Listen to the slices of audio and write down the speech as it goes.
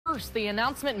First, the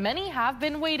announcement many have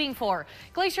been waiting for.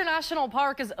 Glacier National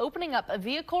Park is opening up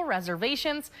vehicle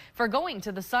reservations for going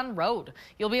to the Sun Road.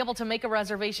 You'll be able to make a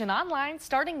reservation online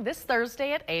starting this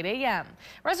Thursday at 8 a.m.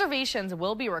 Reservations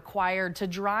will be required to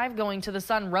drive going to the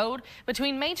Sun Road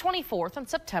between May 24th and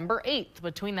September 8th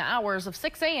between the hours of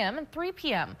 6 a.m. and 3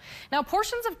 p.m. Now,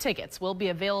 portions of tickets will be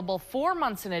available 4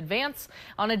 months in advance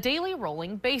on a daily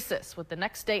rolling basis, with the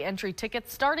next day entry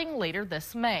tickets starting later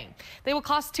this May. They will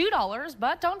cost $2,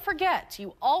 but don't forget,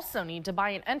 you also need to buy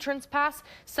an entrance pass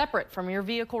separate from your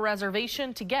vehicle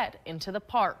reservation to get into the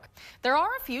park. There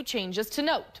are a few changes to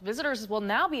note. Visitors will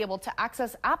now be able to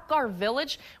access Apgar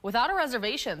Village without a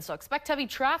reservation, so expect heavy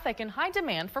traffic and high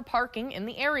demand for parking in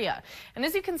the area. And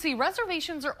as you can see,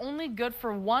 reservations are only good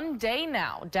for 1 day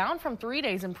now, down from 3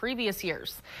 days in previous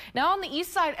years. Now on the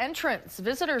east side entrance,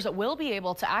 visitors will be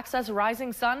able to access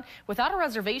Rising Sun without a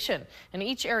reservation, and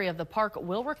each area of the park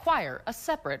will require a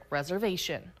separate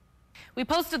reservation. We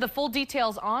posted the full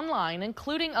details online,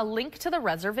 including a link to the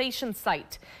reservation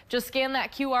site. Just scan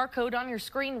that QR code on your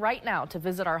screen right now to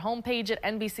visit our homepage at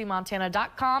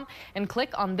nbcmontana.com and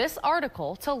click on this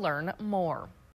article to learn more.